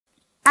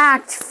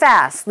Act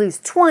fast. Lose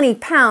 20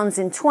 pounds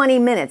in 20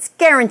 minutes.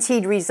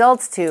 Guaranteed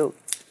results to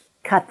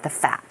cut the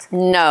fat.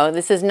 No,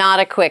 this is not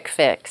a quick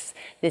fix.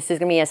 This is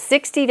going to be a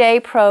 60-day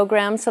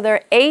program, so there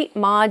are 8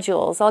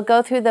 modules. I'll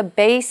go through the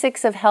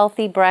basics of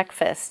healthy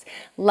breakfast,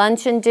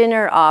 lunch and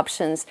dinner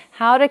options,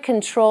 how to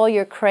control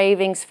your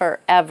cravings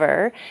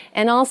forever,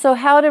 and also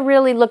how to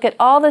really look at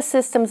all the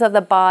systems of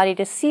the body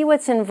to see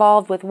what's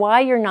involved with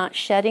why you're not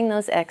shedding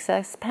those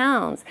excess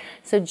pounds.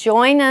 So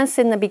join us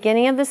in the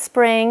beginning of the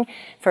spring.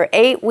 For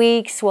 8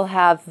 weeks, we'll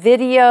have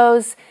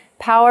videos,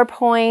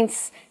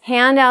 PowerPoints,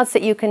 handouts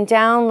that you can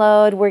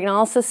download. We're going to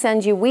also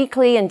send you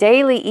weekly and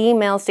daily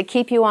emails to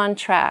keep you on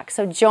track.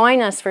 So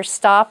join us for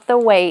Stop the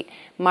Weight,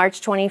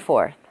 March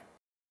 24th.